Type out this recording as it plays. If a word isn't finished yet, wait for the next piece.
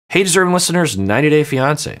Hey, deserving listeners, 90-Day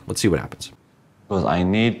Fiancé. Let's see what happens. Because I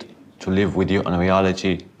need to live with you in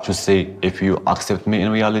reality to see if you accept me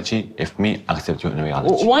in reality, if me accept you in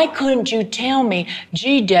reality. Why couldn't you tell me,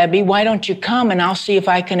 gee, Debbie, why don't you come and I'll see if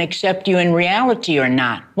I can accept you in reality or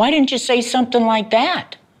not? Why didn't you say something like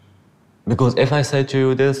that? Because if I say to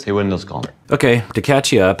you this, he will not come. Okay, to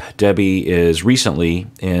catch you up, Debbie is recently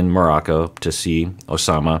in Morocco to see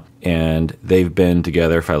Oussama, and they've been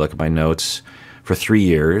together, if I look at my notes, for 3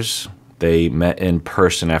 years. They met in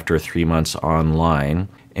person after 3 months online,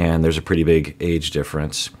 and there's a pretty big age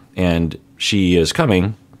difference. And she is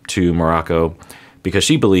coming to Morocco because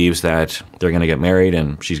she believes that they're going to get married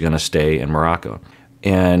and she's going to stay in Morocco.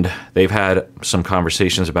 And they've had some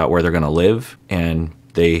conversations about where they're going to live, and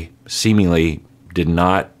they seemingly did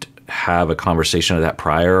not have a conversation of that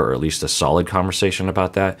prior, or at least a solid conversation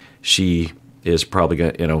about that. She is probably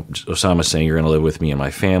going to, Oussama's saying, you're going to live with me and my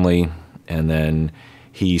family. And then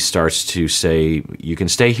he starts to say, you can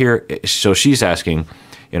stay here. So she's asking,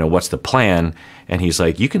 what's the plan? And he's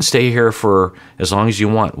like, you can stay here for as long as you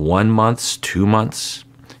want. 1 month, 2 months.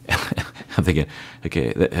 I'm thinking,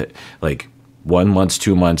 okay, like 1 month,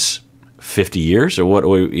 2 months, 50 years or what?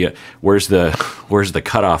 Where's the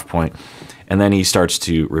cutoff point? And then he starts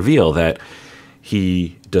to reveal that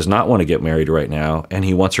he does not want to get married right now, and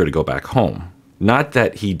he wants her to go back home. Not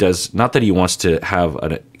that he wants to have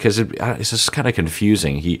because it's just kind of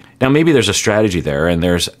confusing. Now maybe there's a strategy there, and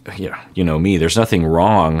there's me. There's nothing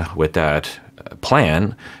wrong with that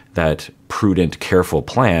plan, that prudent, careful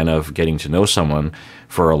plan of getting to know someone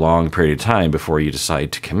for a long period of time before you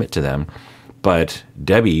decide to commit to them. But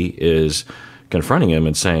Debbie is confronting him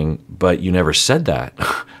and saying, but you never said that.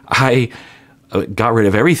 I got rid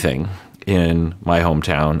of everything in my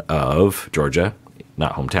hometown of Georgia,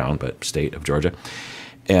 not hometown, but state of Georgia.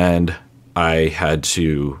 And I had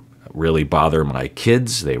to really bother my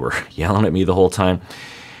kids. They were yelling at me the whole time.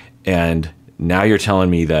 And now you're telling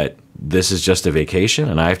me that this is just a vacation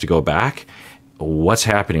and I have to go back? What's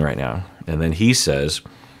happening right now? And then he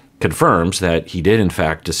confirms that he did in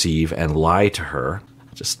fact deceive and lie to her.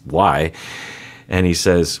 Just why? And he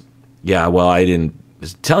says, yeah, well, I didn't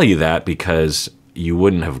tell you that because you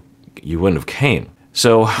wouldn't have came.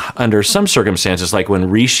 So under some circumstances, like when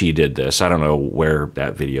Rishi did this, I don't know where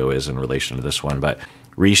that video is in relation to this one, but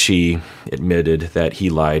Rishi admitted that he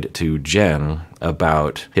lied to Jen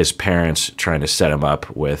about his parents trying to set him up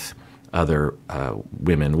with other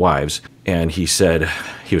women, wives. And he said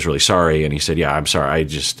he was really sorry. And he said, yeah, I'm sorry.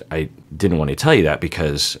 I didn't want to tell you that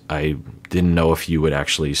because I didn't know if you would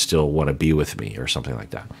actually still want to be with me or something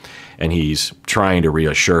like that. And he's trying to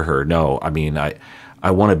reassure her, no, I mean, I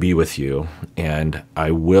want to be with you and I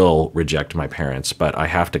will reject my parents, but I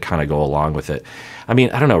have to kind of go along with it. I mean,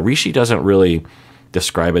 I don't know. Rishi doesn't really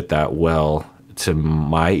describe it that well to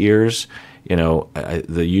my ears.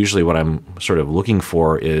 Usually what I'm sort of looking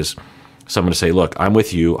for is someone to say, look, I'm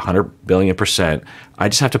with you 100 billion%. I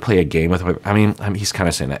just have to play a game with him. I mean, he's kind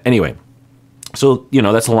of saying that. Anyway, so,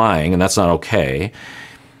 that's lying and that's not okay.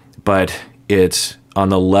 But it's on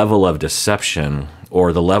the level of deception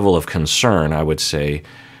or the level of concern, I would say,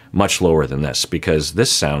 much lower than this, because this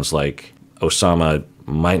sounds like Oussama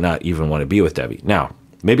might not even want to be with Debbie. Now,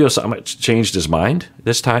 maybe Oussama changed his mind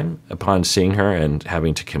this time upon seeing her and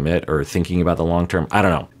having to commit or thinking about the long term. I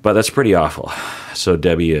don't know, but that's pretty awful. So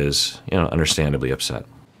Debbie is, understandably upset.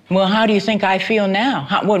 Well, how do you think I feel now?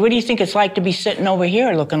 What do you think it's like to be sitting over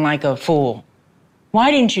here looking like a fool? Why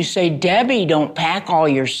didn't you say, Debbie, don't pack all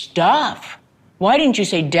your stuff? Why didn't you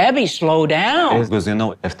say, Debbie, slow down? Because,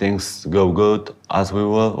 if things go good as we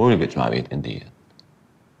will get married in the end.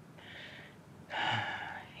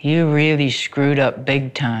 You really screwed up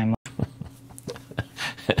big time.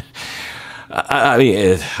 I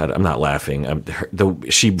mean, I'm not laughing.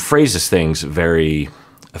 She phrases things very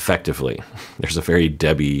effectively. There's a very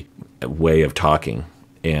Debbie way of talking,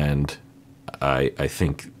 and I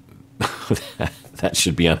think that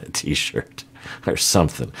should be on a T-shirt or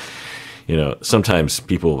something. Sometimes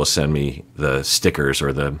people will send me the stickers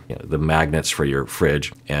or the magnets for your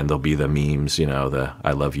fridge, and there'll be the memes, the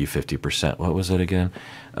I love you 50%. What was it again?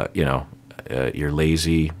 You're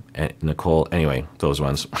lazy, Nicole. Anyway, those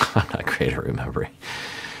ones. I'm not great at remembering.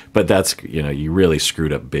 But that's, you really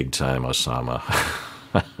screwed up big time, Oussama.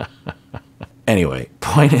 Anyway,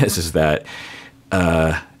 point is that,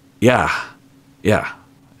 what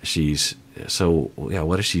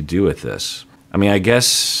does she do with this? I mean, I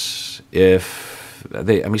guess she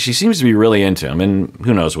seems to be really into him, and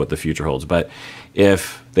who knows what the future holds. But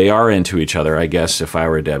if they are into each other, I guess if I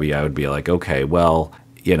were Debbie, I would be like, okay, well,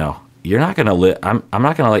 you're not going to live. I'm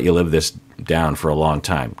not going to let you live this down for a long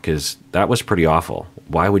time, because that was pretty awful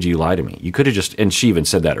Why would you lie to me? You could have just, and she even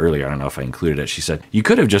said that earlier, I don't know if I included it, she said, you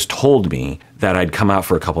could have just told me that I'd come out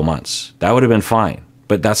for a couple months. That would have been fine.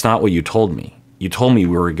 But that's not what you told me. You told me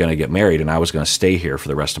we were going to get married and I was going to stay here for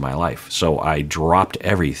the rest of my life. So I dropped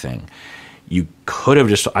everything. You could have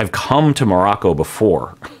just, I've come to Morocco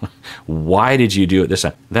before. Why did you do it this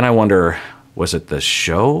time? Then I wonder, was it the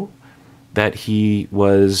show that he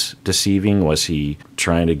was deceiving? Was he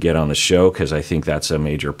trying to get on the show? Because I think that's a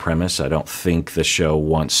major premise. I don't think the show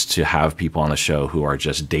wants to have people on the show who are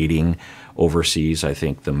just dating overseas. I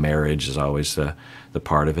think the marriage is always the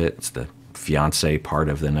part of it. It's the fiancé part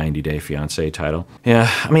of the 90-Day Fiancé title.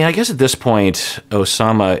 Yeah, I mean, I guess at this point,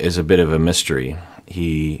 Oussama is a bit of a mystery.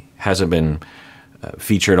 He hasn't been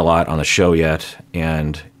featured a lot on the show yet,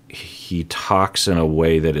 and he talks in a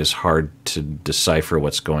way that is hard to decipher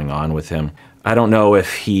what's going on with him. I don't know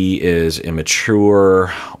if he is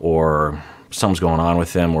immature or something's going on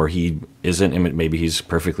with him, or he isn't. Maybe he's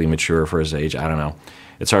perfectly mature for his age. I don't know.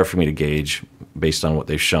 It's hard for me to gauge based on what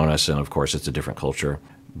they've shown us, and of course it's a different culture.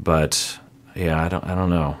 But yeah, I don't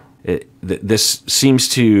know. This seems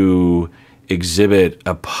to exhibit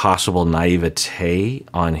a possible naivete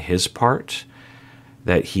on his part,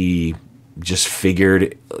 that he just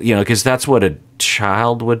figured, you know, because that's what a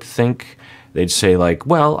child would think. They'd say like,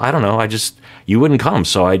 well, I don't know, you wouldn't come,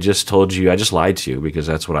 so I just told you, I just lied to you because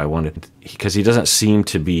that's what I wanted. Because he doesn't seem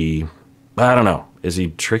to be, I don't know, is he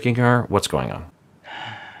tricking her? What's going on?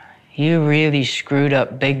 You really screwed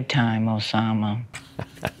up big time, Oussama.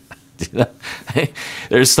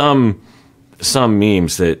 There's some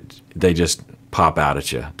memes that they just pop out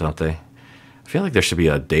at you, don't they? I feel like there should be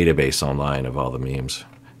a database online of all the memes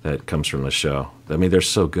that comes from the show. I mean, they're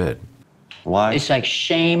so good. Why? It's like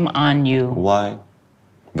shame on you. Why?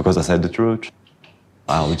 Because I said the truth.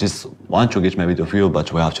 We just want to get married with you,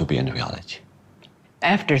 but we have to be in reality.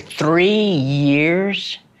 After 3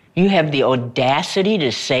 years, you have the audacity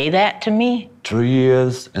to say that to me? 3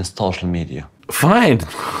 years in social media. Fine,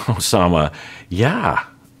 Oussama. Yeah,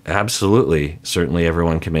 absolutely. Certainly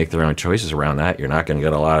everyone can make their own choices around that. You're not going to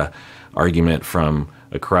get a lot of argument from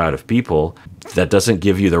a crowd of people. That doesn't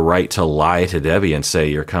give you the right to lie to Debbie and say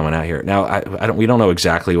you're coming out here. Now, we don't know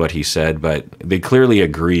exactly what he said, but they clearly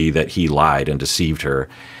agree that he lied and deceived her,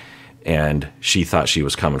 and she thought she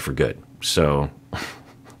was coming for good. So,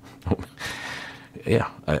 yeah,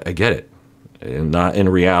 I get it. Not in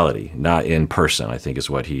reality, not in person, I think is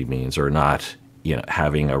what he means, or not, you know,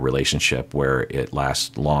 having a relationship where it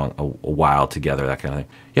lasts long, a while together, that kind of thing.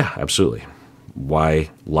 Yeah, absolutely. Why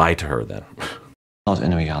lie to her then? Not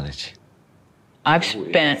in reality. I've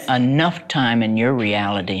spent enough time in your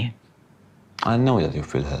reality. I know that you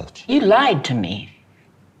feel hurt. You lied to me.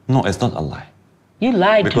 No, it's not a lie. You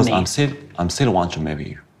lied Because to me. I'm still want to marry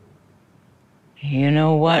you. You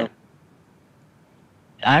know what?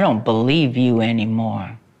 I don't believe you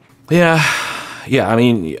anymore. Yeah, I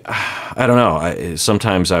mean, I don't know.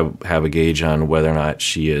 Sometimes I have a gauge on whether or not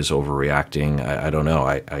she is overreacting. I don't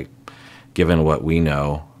know. Given what we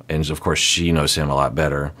know, and of course she knows him a lot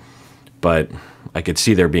better, but I could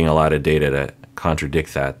see there being a lot of data to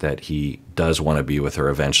contradict that he does want to be with her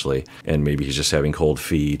eventually, and maybe he's just having cold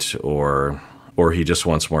feet, or he just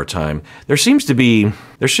wants more time. There should be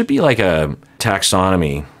like a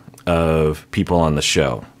taxonomy of people on the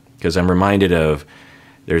show, because I'm reminded of,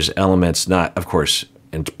 there's elements, not of course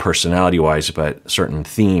in personality wise, but certain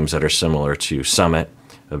themes that are similar to Summit,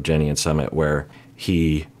 of Jenny and Summit, where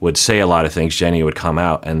he would say a lot of things, Jenny would come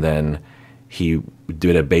out, and then he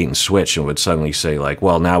did a bait and switch and would suddenly say like,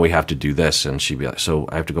 well, now we have to do this, and she'd be like, so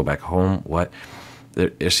I have to go back home? What?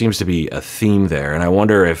 There seems to be a theme there, and I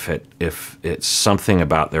wonder if it's something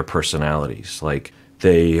about their personalities, like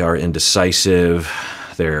they are indecisive,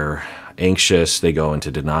 they're anxious, they go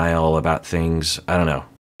into denial about things. I don't know.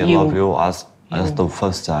 I love you as the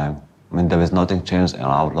first time. I mean, there is nothing changed in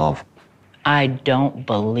our love. I don't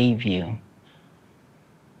believe you.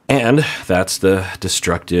 And that's the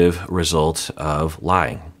destructive result of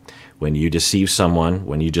lying. When you deceive someone,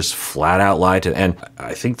 when you just flat out lie to, and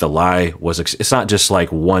I think the lie was, it's not just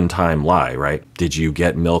like one time lie, right? Did you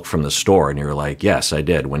get milk from the store? And you're like, yes, I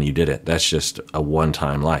did, when you did it. That's just a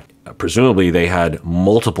one-time lie. Presumably they had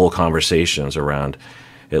multiple conversations around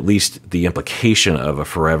at least the implication of a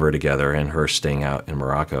forever together and her staying out in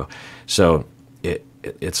Morocco. So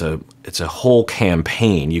it's a whole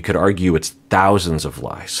campaign. You could argue it's thousands of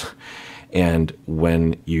lies. And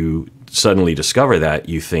when you suddenly discover that,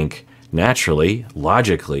 you think, naturally,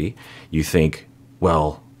 logically, you think,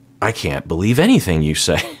 well, I can't believe anything you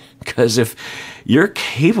say. Because if you're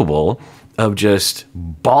capable of just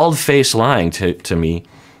bald-faced lying to me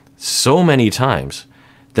so many times,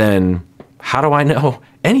 then how do I know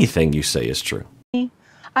anything you say is true?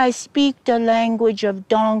 I speak the language of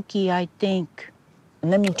donkey, I think.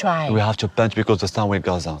 Let me try. We have to plant because the sun will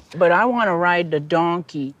go down. But I want to ride the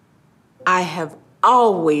donkey. I have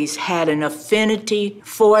always had an affinity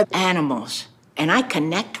for animals, and I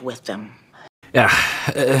connect with them. Yeah,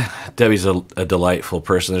 Debbie's a delightful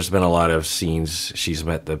person. There's been a lot of scenes she's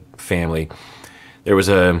met the family. There was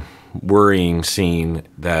a worrying scene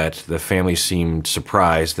that the family seemed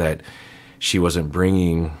surprised that she wasn't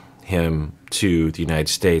bringing him to the United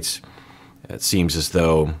States. It seems as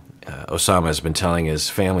though Oussama has been telling his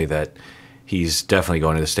family that he's definitely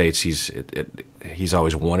going to the States. He's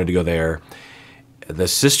always wanted to go there. The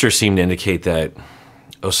sister seemed to indicate that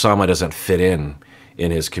Oussama doesn't fit in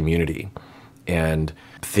his community and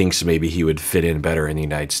thinks maybe he would fit in better in the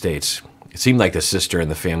United States. It seemed like the sister and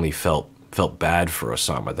the family felt bad for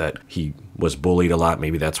Oussama, that he was bullied a lot.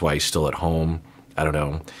 Maybe that's why he's still at home. I don't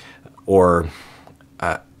know. Or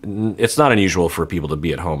it's not unusual for people to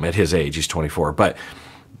be at home at his age. He's 24. But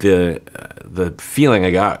the feeling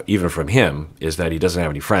I got even from him is that he doesn't have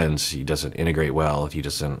any friends. He doesn't integrate well.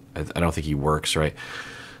 I don't think he works right.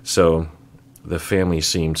 So the family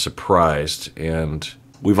seemed surprised, and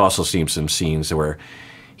we've also seen some scenes where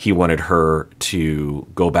he wanted her to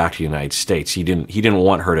go back to the United States. He didn't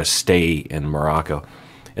want her to stay in Morocco.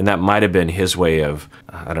 And that might have been his way of,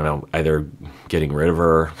 I don't know, either getting rid of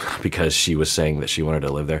her because she was saying that she wanted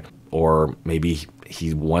to live there, or maybe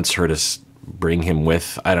he wants her to bring him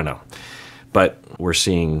with, I don't know. But we're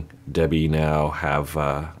seeing Debbie now have,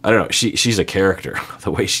 I don't know, she's a character,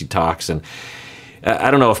 the way she talks. And I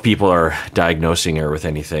don't know if people are diagnosing her with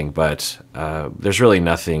anything, but there's really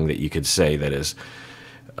nothing that you could say that is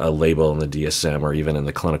a label in the DSM or even in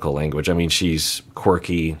the clinical language. I mean, she's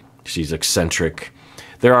quirky, she's eccentric.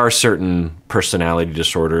 There are certain personality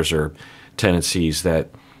disorders or tendencies that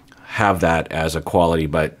have that as a quality,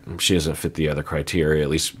 but she doesn't fit the other criteria. At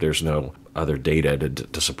least there's no other data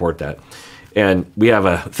to support that. And we have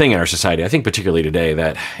a thing in our society, I think particularly today,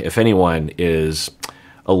 that if anyone is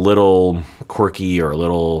a little quirky or a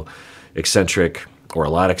little eccentric or a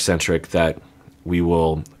lot eccentric, that we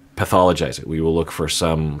will pathologize it. We will look for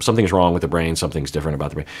something's wrong with the brain, something's different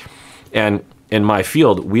about the brain. And in my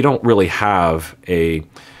field, we don't really have a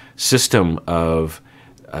system of,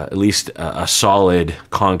 at least a solid,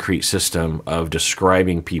 concrete system of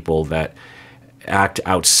describing people that act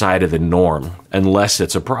outside of the norm, unless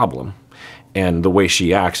it's a problem. And the way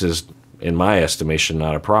she acts is, in my estimation,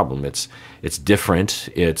 not a problem. It's different.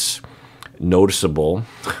 It's noticeable.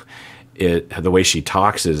 The way she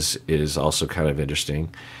talks is also kind of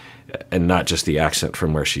interesting, and not just the accent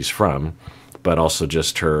from where she's from, but also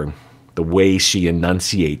just the way she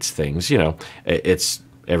enunciates things. You know,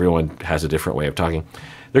 everyone has a different way of talking.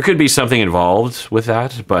 There could be something involved with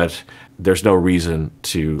that, but there's no reason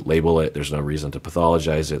to label it. There's no reason to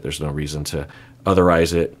pathologize it. There's no reason to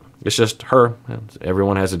otherize it. It's just her.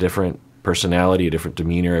 Everyone has a different personality, a different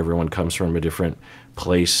demeanor. Everyone comes from a different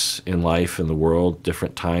place in life, in the world,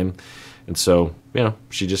 different time. And so, you know,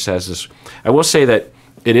 she just has this. I will say that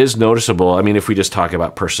it is noticeable. I mean, if we just talk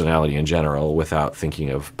about personality in general without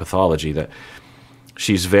thinking of pathology, that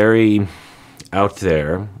she's very out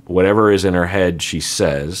there. Whatever is in her head, she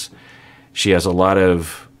says. She has a lot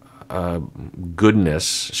of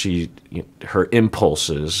goodness. Her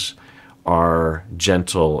impulses are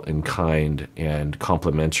gentle and kind and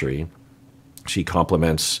complimentary. She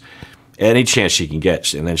compliments any chance she can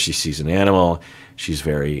get, and then she sees an animal. She's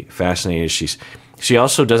very fascinated. She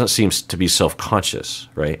also doesn't seem to be self-conscious,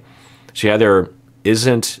 right? She either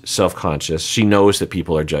isn't self-conscious, she knows that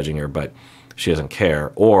people are judging her, but she doesn't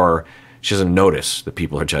care, or she doesn't notice that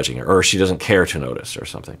people are judging her, or she doesn't care to notice or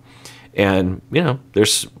something. And, you know,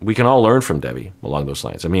 we can all learn from Debbie along those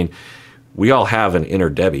lines. I mean, we all have an inner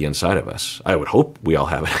Debbie inside of us. I would hope we all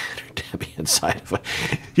have an inner Debbie inside of us.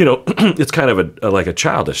 You know, it's kind of like a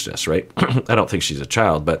childishness, right? I don't think she's a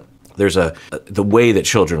child, but there's the way that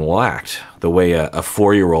children will act, the way a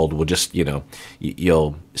 4-year-old will just, you know,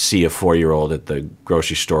 you'll see a 4-year-old at the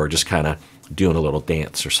grocery store just kind of doing a little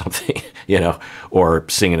dance or something, you know, or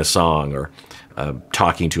singing a song or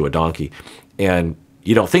talking to a donkey. And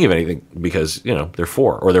you don't think of anything because, you know, they're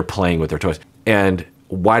 4 or they're playing with their toys. And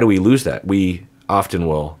why do we lose that? We often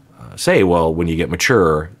will say, well, when you get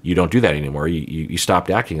mature, you don't do that anymore. You stopped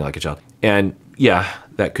acting like a child. And yeah,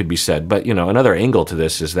 that could be said. But, you know, another angle to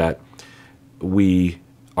this is that we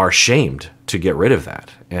are shamed to get rid of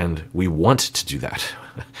that. And we want to do that,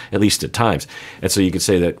 at least at times. And so you could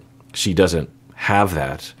say that she doesn't have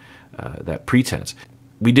that pretense.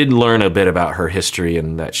 We did learn a bit about her history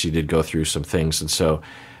and that she did go through some things. And so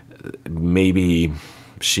maybe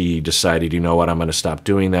she decided, you know what, I'm going to stop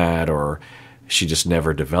doing that, or she just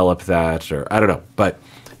never developed that, or I don't know. But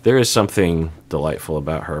there is something delightful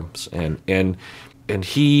about her, and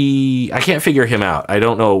he, I can't figure him out. I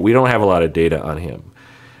don't know. We don't have a lot of data on him.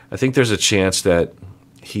 I think there's a chance that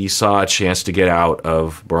he saw a chance to get out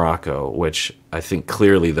of Morocco, which I think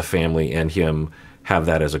clearly the family and him have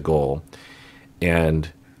that as a goal. And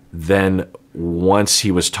then once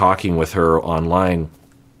he was talking with her online,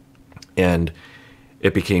 and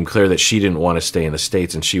it became clear that she didn't want to stay in the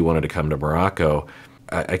States and she wanted to come to Morocco,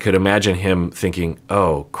 I could imagine him thinking,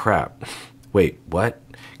 oh, crap, wait, what?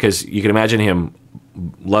 Because you can imagine him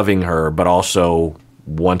loving her, but also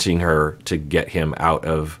wanting her to get him out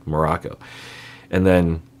of Morocco. And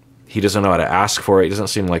then he doesn't know how to ask for it. He doesn't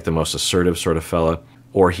seem like the most assertive sort of fella.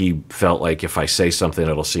 Or he felt like if I say something,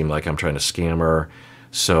 it'll seem like I'm trying to scam her.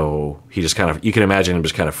 So he just kind of, you can imagine him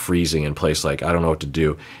just kind of freezing in place, like, I don't know what to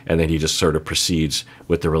do. And then he just sort of proceeds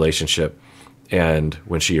with the relationship. And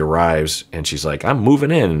when she arrives and she's like, I'm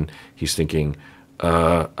moving in, he's thinking,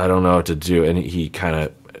 I don't know what to do. And he kind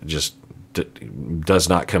of just does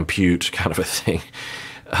not compute, kind of a thing.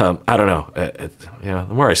 I don't know. The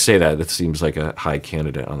more I say that, it seems like a high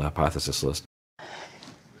candidate on the hypothesis list.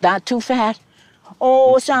 Not too fat.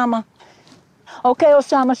 Oh, Oussama. Okay,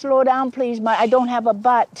 Oussama, slow down, please. I don't have a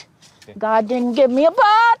butt. God didn't give me a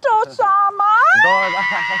butt, Oussama.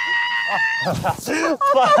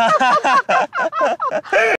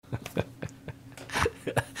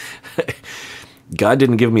 God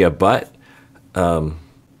didn't give me a butt?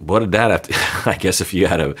 What did that have to... I guess if you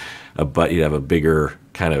had a butt, you'd have a bigger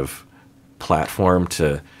kind of platform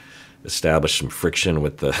to establish some friction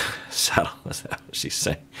with the saddle. Is that what she's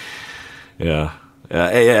saying? Yeah.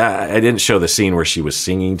 I didn't show the scene where she was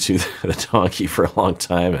singing to the donkey for a long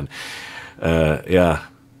time. And yeah.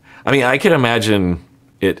 I mean, I can imagine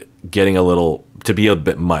it getting to be a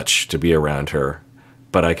bit much to be around her,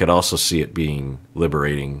 but I could also see it being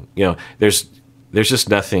liberating. You know, there's just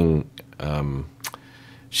nothing...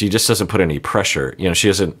 she just doesn't put any pressure. You know, she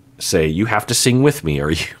doesn't say, you have to sing with me,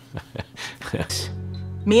 or you...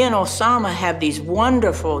 Me and Oussama have these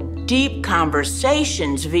wonderful, deep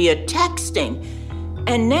conversations via texting.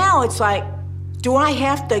 And now it's like, do I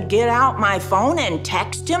have to get out my phone and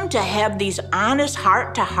text him to have these honest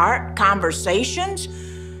heart-to-heart conversations?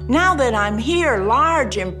 Now that I'm here,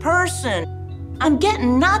 large, in person, I'm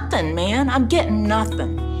getting nothing, man. I'm getting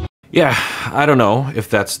nothing. Yeah, I don't know if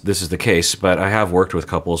this is the case, but I have worked with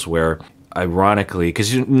couples where, ironically,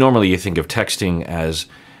 because normally you think of texting as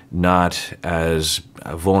not as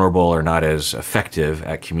vulnerable or not as effective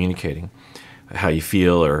at communicating how you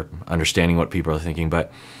feel or understanding what people are thinking,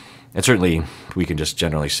 and certainly we can just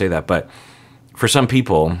generally say that, but for some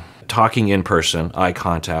people, talking in person, eye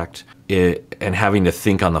contact, and having to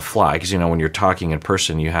think on the fly, because, you know, when you're talking in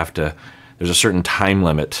person, there's a certain time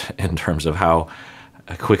limit in terms of how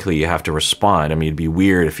quickly you have to respond. I mean, it'd be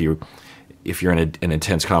weird if you're in an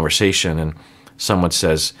intense conversation and someone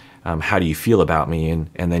says, how do you feel about me?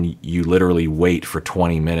 And then you literally wait for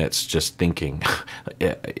 20 minutes just thinking.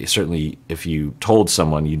 Certainly, if you told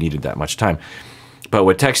someone you needed that much time. But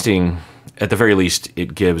with texting, at the very least,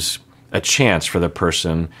 it gives a chance for the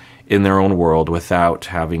person in their own world without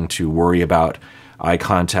having to worry about eye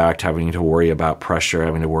contact, having to worry about pressure,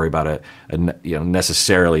 having to worry about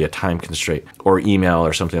necessarily a time constraint, or email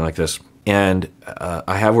or something like this. And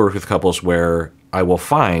I have worked with couples where I will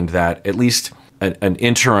find that at least an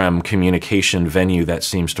interim communication venue that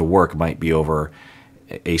seems to work might be over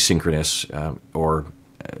asynchronous or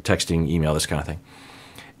texting, email, this kind of thing.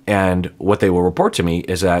 And what they will report to me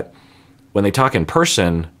is that when they talk in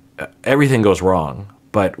person, everything goes wrong.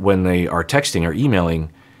 But when they are texting or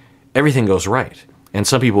emailing, everything goes right. And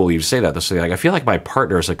some people will even say that. They'll say, like, I feel like my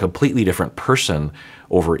partner is a completely different person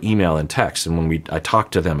over email and text. And when I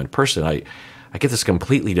talk to them in person, I get this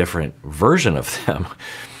completely different version of them.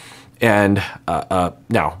 And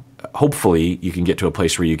now, hopefully, you can get to a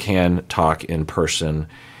place where you can talk in person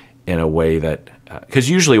in a way that, because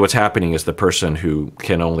usually what's happening is the person who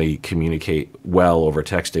can only communicate well over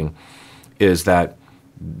texting is that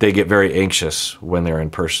they get very anxious when they're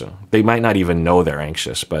in person. They might not even know they're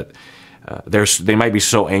anxious, but they might be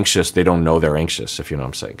so anxious they don't know they're anxious, if you know what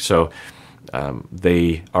I'm saying. So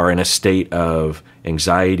they are in a state of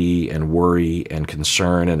anxiety and worry and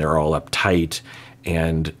concern, and they're all uptight,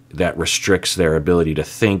 and that restricts their ability to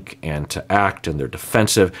think and to act, and they're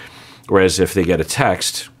defensive. Whereas if they get a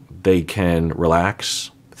text, they can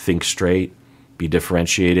relax, think straight, be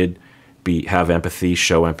differentiated, have empathy,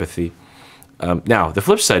 show empathy. Now, the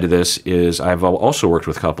flip side of this is I've also worked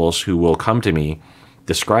with couples who will come to me,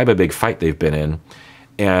 describe a big fight they've been in,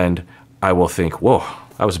 and I will think, whoa,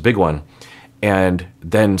 That was a big one. And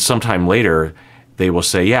then sometime later, they will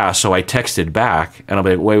say, yeah, so I texted back. And I'll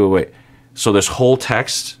be like, wait. So this whole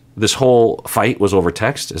fight was over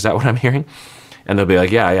text? Is that what I'm hearing? And they'll be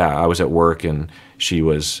like, yeah, I was at work and she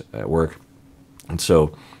was at work. And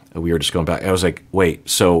so we were just going back. I was like, wait,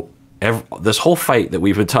 so this whole fight that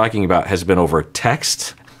we've been talking about has been over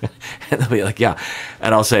text? And they'll be like, yeah.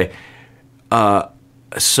 And I'll say,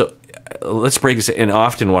 so let's break this. And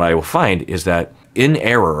often what I will find is that in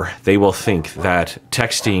error, they will think that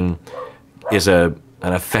texting is an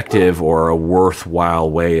effective or a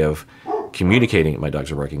worthwhile way of communicating. My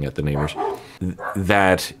dogs are barking at the neighbors.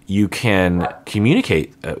 That you can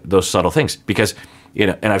communicate those subtle things because,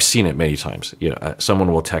 and I've seen it many times.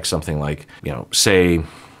 Someone will text something like, say,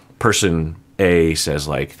 person A says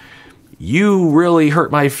like, "You really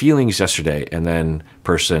hurt my feelings yesterday," and then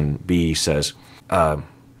person B says,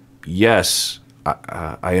 "Yes,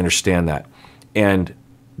 I understand that." And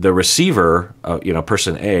the receiver,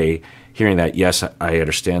 person A, hearing that, "Yes, I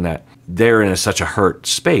understand that," they're in such a hurt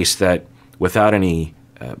space that without any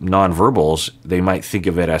nonverbals, they might think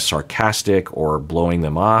of it as sarcastic or blowing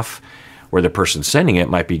them off, where the person sending it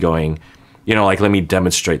might be going, like, let me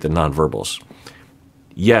demonstrate the nonverbals.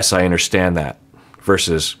 "Yes, I understand that,"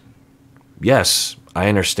 versus, "Yes, I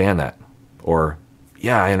understand that," or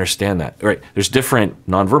 "Yeah, I understand that." Right? There's different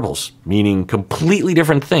nonverbals, meaning completely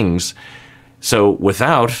different things. So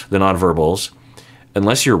without the nonverbals,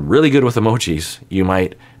 unless you're really good with emojis, you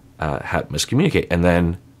might miscommunicate, and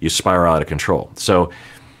then you spiral out of control. So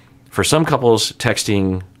for some couples,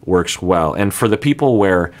 texting works well. And for the people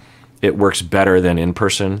where it works better than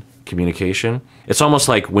in-person communication, it's almost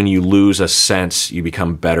like when you lose a sense, you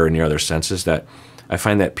become better in your other senses. That I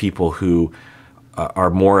find that people who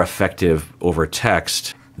are more effective over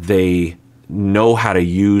text, they know how to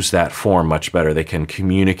use that form much better. They can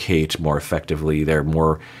communicate more effectively. They're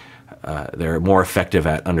more effective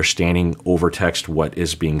at understanding over text what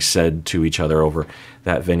is being said to each other over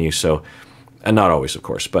that venue. So, and not always, of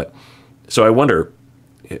course, but so I wonder,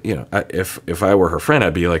 if I were her friend,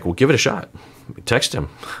 I'd be like, well, give it a shot. Text him.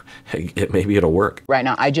 Maybe it'll work. Right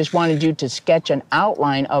now, I just wanted you to sketch an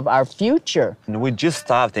outline of our future. And we just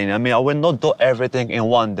starting. I will not do everything in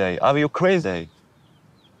one day. Are you crazy?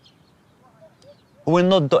 We will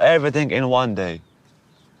not do everything in one day.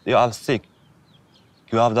 You are sick.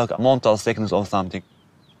 You have like a mental sickness or something.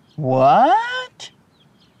 What?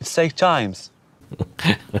 It takes times.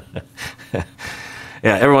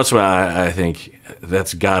 Yeah, every once in a while, I think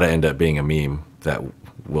that's got to end up being a meme that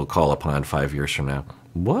we'll call upon 5 years from now.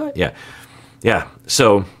 What? Yeah.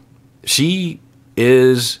 So she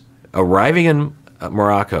is arriving in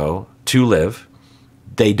Morocco to live.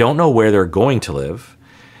 They don't know where they're going to live.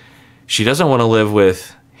 She doesn't want to live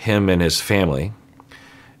with him and his family.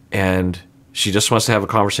 And she just wants to have a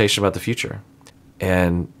conversation about the future.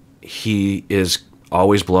 And he is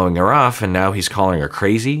always blowing her off, and now he's calling her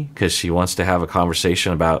crazy because she wants to have a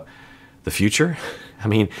conversation about the future. I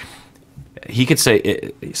mean, he could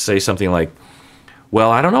say something like, "Well,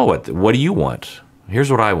 I don't know, what do you want? Here's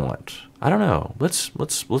what I want. I don't know. Let's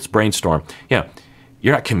brainstorm." Yeah,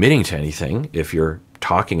 you're not committing to anything if you're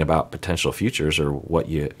talking about potential futures or what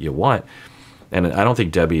you want. And I don't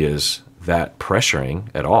think Debbie is that pressuring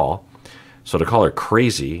at all. So to call her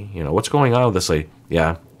crazy, what's going on with this lady?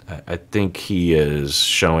 Yeah, I think he is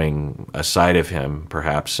showing a side of him,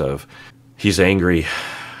 perhaps, of he's angry.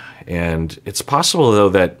 And it's possible, though,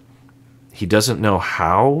 that he doesn't know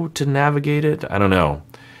how to navigate it. I don't know.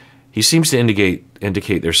 He seems to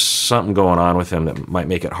indicate there's something going on with him that might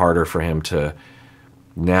make it harder for him to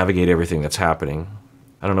navigate everything that's happening.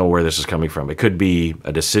 I don't know where this is coming from. It could be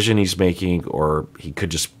a decision he's making, or he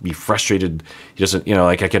could just be frustrated. He doesn't,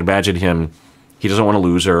 I can imagine him, he doesn't want to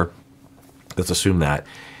lose her. Let's assume that.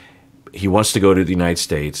 He wants to go to the United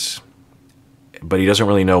States, but he doesn't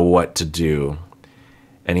really know what to do.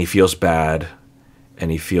 And he feels bad,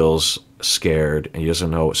 and he feels scared, and he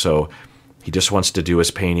doesn't know. So he just wants to do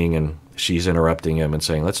his painting, and she's interrupting him and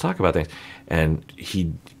saying, "Let's talk about things." And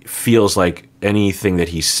he feels like anything that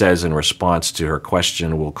he says in response to her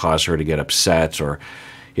question will cause her to get upset, or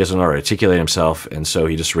he doesn't know how to articulate himself. And so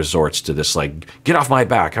he just resorts to this, like, "Get off my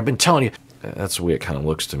back. I've been telling you." That's the way it kind of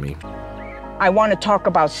looks to me. I want to talk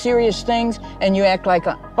about serious things, and you act like,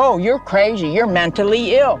 "Oh, you're crazy. You're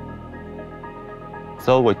mentally ill."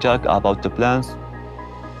 So we talk about the plans.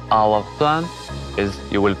 Our plan is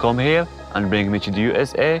you will come here and bring me to the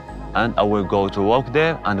USA, and I will go to work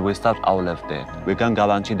there, and we start our life there. We can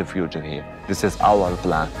guarantee the future here. This is our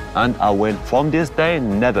plan, and I will, from this day,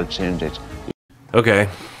 never change it. Okay.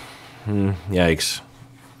 Yikes.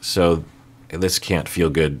 So this can't feel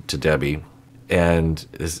good to Debbie. And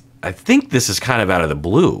I think this is kind of out of the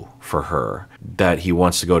blue for her that he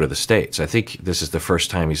wants to go to the States. I think this is the first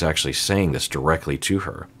time he's actually saying this directly to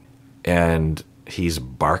her. And he's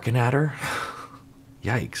barking at her.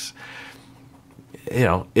 Yikes. You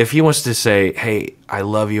know, if he wants to say, hey, I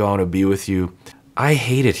love you, I want to be with you. I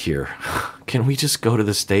hate it here. Can we just go to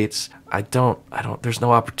the States? There's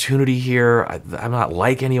no opportunity here. I'm not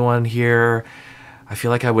like anyone here. I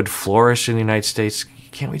feel like I would flourish in the United States.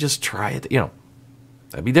 Can't we just try it? You know,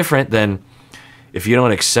 that'd be different than if you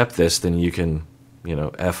don't accept this, then you can, you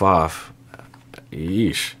know, F off.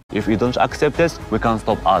 Yeesh. If you don't accept this, we can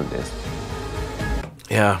stop all this.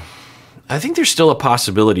 Yeah. I think there's still a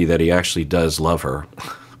possibility that he actually does love her,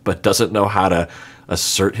 but doesn't know how to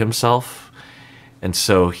assert himself. And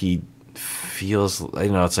so he feels,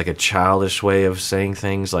 you know, it's like a childish way of saying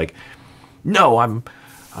things like, no, I'm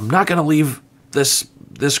not going to leave this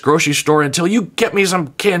grocery store until you get me some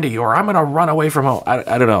candy, or I'm going to run away from home.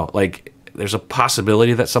 I don't know. Like, there's a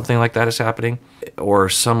possibility that something like that is happening, or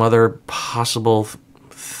some other possible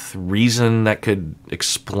reason that could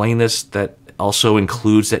explain this that also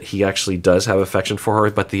includes that he actually does have affection for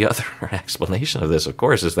her. But the other explanation of this, of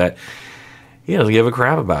course, is that he doesn't give a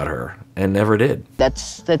crap about her and never did.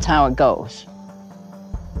 That's how it goes.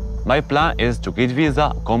 My plan is to get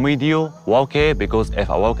visa, come with you, work here, because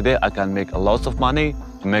if I work there, I can make a lot of money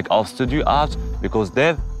to make our studio art, because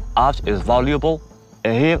there, art is valuable,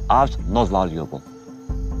 and here, art not valuable.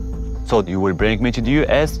 So you will bring me to the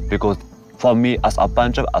US, because for me, as a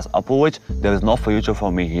painter, as a poet, there is no future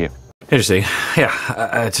for me here. Interesting.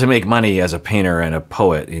 Yeah, to make money as a painter and a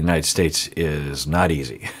poet in the United States is not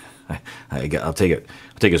easy. I'll take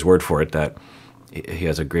his word for it that he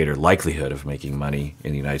has a greater likelihood of making money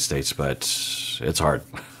in the United States, but it's hard.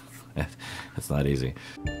 It's not easy.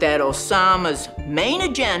 That Oussama's main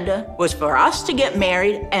agenda was for us to get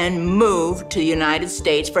married and move to the United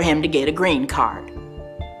States for him to get a green card.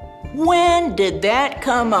 When did that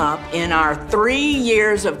come up in our 3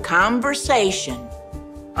 years of conversation?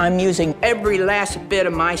 I'm using every last bit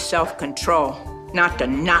of my self-control not to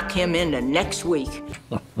knock him into next week.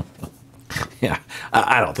 Yeah,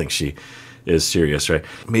 I don't think she is serious, right?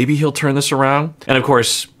 Maybe he'll turn this around. And of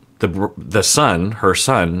course, her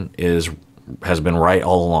son, has been right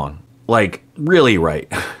all along. Like, really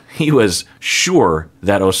right. He was sure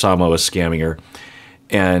that Oussama was scamming her.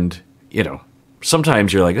 And, you know,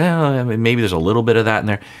 sometimes you're like, oh, maybe there's a little bit of that in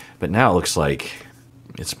there. But now it looks like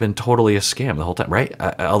it's been totally a scam the whole time, right?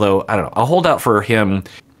 Although, I don't know. I'll hold out for him.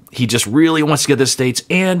 He just really wants to get to the States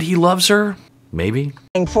and he loves her. Maybe.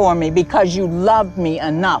 For me because you loved me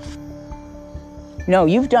enough. No,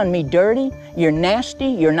 you've done me dirty. You're nasty.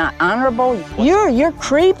 You're not honorable. You're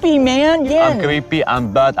creepy, man. Yeah. I'm creepy.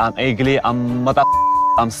 I'm bad. I'm ugly.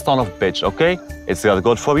 I'm son of a bitch. Okay? It's not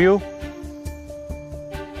good for you.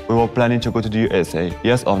 We were planning to go to the USA.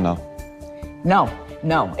 Yes or no? No,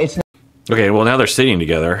 it's not. Okay, well, now they're sitting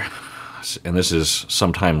together, and this is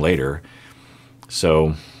sometime later.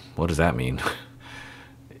 So, what does that mean?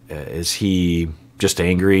 Is he just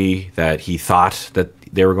angry that he thought that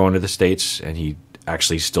they were going to the States, and he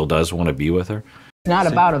actually still does want to be with her? It's not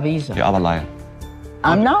about a visa. You are a liar.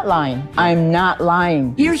 I'm not lying. I'm not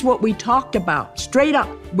lying. Here's what we talked about, straight up.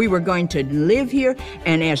 We were going to live here,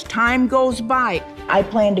 and as time goes by, I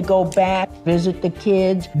plan to go back, visit the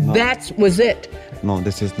kids. No. That was it. No,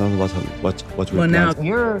 this is not what we Well, planned. now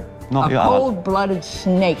you're a cold-blooded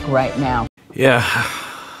snake right now. Yeah,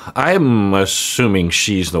 I'm assuming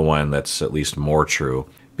she's the one that's at least more true,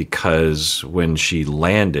 because when she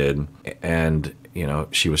landed and, you know,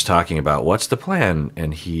 she was talking about what's the plan,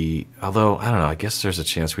 and he, although, I don't know, I guess there's a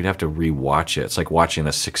chance we'd have to rewatch it. It's like watching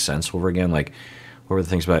The Sixth Sense over again. Like, what were the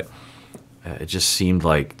things about it just seemed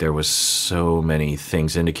like there was so many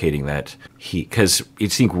things indicating that because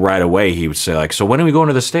you'd think right away he would say, like, so when are we going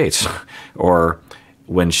to the States? Or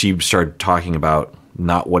when she started talking about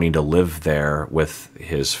not wanting to live there with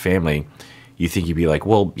his family, you think he'd be like,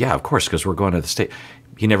 well, yeah, of course, because we're going to the States.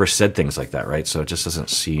 He never said things like that, right? So it just doesn't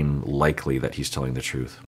seem likely that he's telling the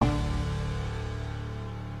truth.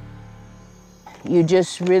 You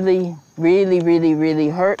just really, really, really, really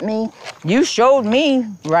hurt me. You showed me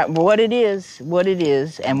right what it is, and what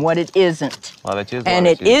it isn't. Well, it is and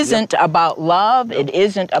it isn't about love. It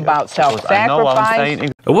isn't about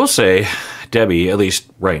self-sacrifice. I will say, Debbie, at least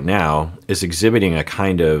right now, is exhibiting a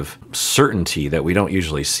kind of certainty that we don't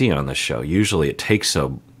usually see on this show. Usually it takes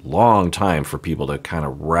a long time for people to kind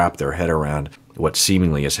of wrap their head around what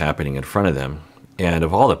seemingly is happening in front of them. And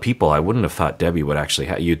of all the people, I wouldn't have thought Debbie would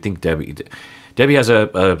actually you'd think Debbie has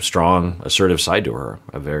a strong, assertive side to her,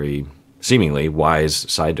 a very seemingly wise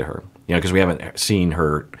side to her. You know, because we haven't seen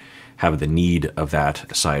her have the need of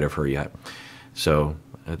that side of her yet. So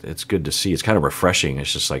it's good to see. It's kind of refreshing.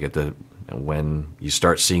 It's just like when you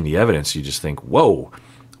start seeing the evidence, you just think, whoa,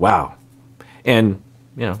 wow. And,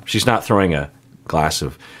 you know, she's not throwing a glass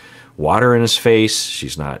of water in his face.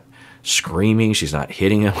 She's not screaming. She's not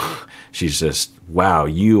hitting him. She's just, wow,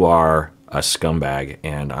 you are a scumbag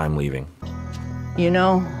and I'm leaving. You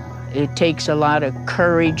know, it takes a lot of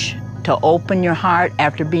courage to open your heart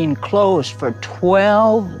after being closed for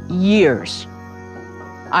 12 years.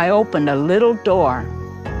 I opened a little door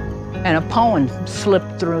and a poem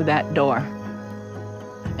slipped through that door.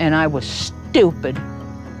 And I was stupid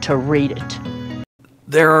to read it.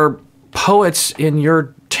 There are poets in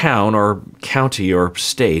your town or county or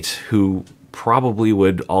state who probably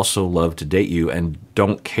would also love to date you and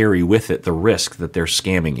don't carry with it the risk that they're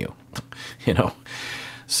scamming you, you know?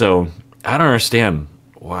 So I don't understand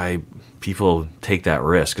why people take that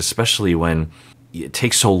risk, especially when it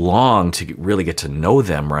takes so long to really get to know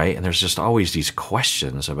them, right? And there's just always these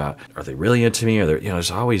questions about, are they really into me? Are there, you know,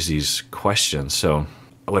 there's always these questions. So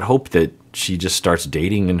I would hope that she just starts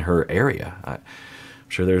dating in her area. I'm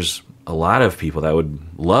sure there's a lot of people that would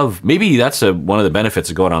love, maybe that's one of the benefits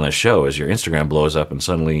of going on this show is your Instagram blows up and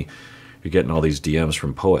suddenly you're getting all these DMs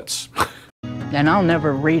from poets. And I'll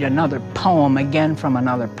never read another poem again from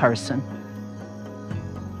another person.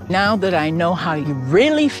 Now that I know how you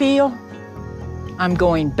really feel, I'm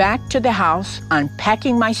going back to the house,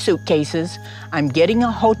 unpacking my suitcases, I'm getting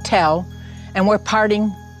a hotel, and we're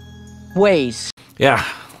parting ways. Yeah,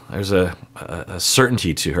 there's a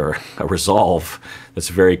certainty to her, a resolve that's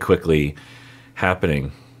very quickly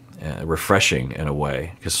happening, refreshing in a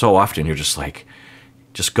way. Because so often you're just like,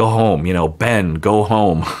 just go home, you know, Ben, go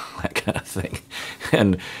home, that kind of thing.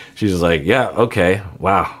 And she's just like, yeah, okay,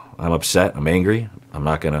 wow, I'm upset, I'm angry, I'm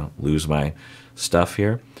not going to lose my stuff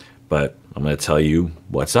here, but I'm going to tell you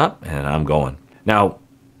what's up, and I'm going. Now,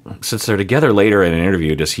 since they're together later in an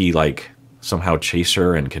interview, does he, like, somehow chase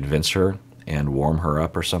her and convince her and warm her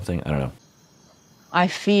up or something? I don't know. I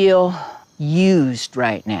feel used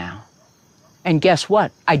right now. And guess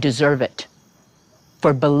what? I deserve it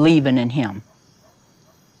for believing in him.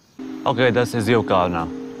 Okay, this is your car now.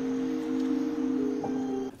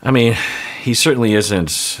 I mean, he certainly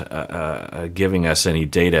isn't giving us any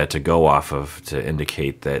data to go off of to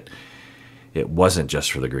indicate that it wasn't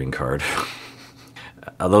just for the green card.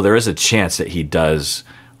 Although there is a chance that he does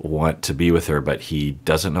want to be with her, but he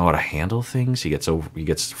doesn't know how to handle things. He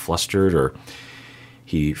gets flustered, or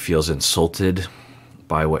he feels insulted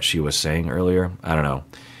by what she was saying earlier. I don't know.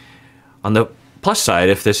 On the plus side,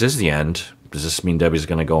 if this is the end, does this mean Debbie's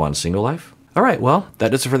going to go on single life? All right, well,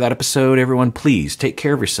 that is it for that episode. Everyone, please take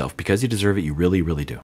care of yourself because you deserve it. You really, really do.